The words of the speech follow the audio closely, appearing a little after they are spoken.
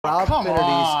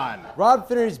Rob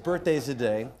Finnerty's birthday is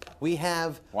today. We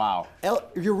have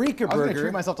Eureka Burger. I was going to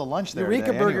treat myself to lunch there.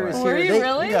 Eureka Burger is here. Were you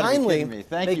really? They kindly,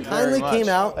 Thank you very much. came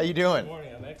out. How you doing? Good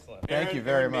morning. I'm excellent. Thank you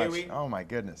very much. Oh my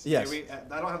goodness. Yes.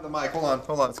 I don't have the mic. Hold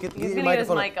on. Let's get He's your gonna get his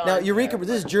microphone. mic on. Now, Eureka,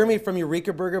 this is Jeremy from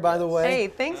Eureka Burger, by the way. Hey,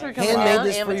 thanks for coming. Handmade out.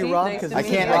 this for you, Rob, Nice because to I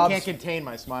meet you. can't contain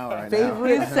my smile right now.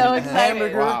 Favorite He's so excited.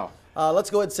 hamburger. Wow.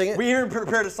 Let's go ahead and sing it. We here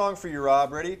prepared a song for you,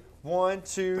 Rob. Ready? 1,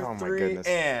 2, Oh, my 3, goodness.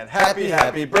 and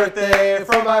Happy birthday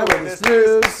from Eyewitness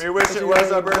News. We wish it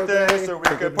was our birthday so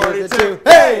we could party too.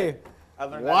 Hey! I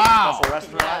learned Wow. that at a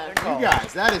restaurant. You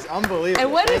guys, that is unbelievable.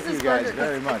 And what is Thank this you guys burger?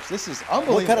 very much. This is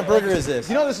unbelievable. What kind of burger is this?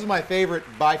 You know, this is my favorite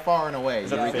by far and away.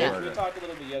 that Eureka your We Burger. talked a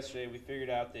little bit yesterday. We figured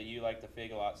out that you like the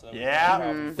fig a lot. So Yeah.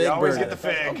 Fig We always burger. get the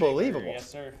fig. Unbelievable. Yes,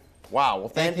 sir. Wow. Well,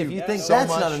 thank And you. if you think so that's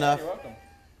much. not enough, You're welcome.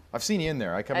 I've seen you in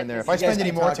there. I come in there. If You I guys spend any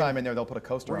keep more talking. time in there, they'll put a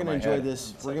coaster we're on going my to enjoy head.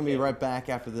 this. We're going to be right back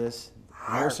after this.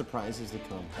 More surprises to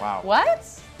come. Wow. What?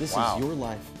 This Wow. is your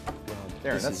life, Rob.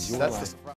 There, This that's is your that's life. the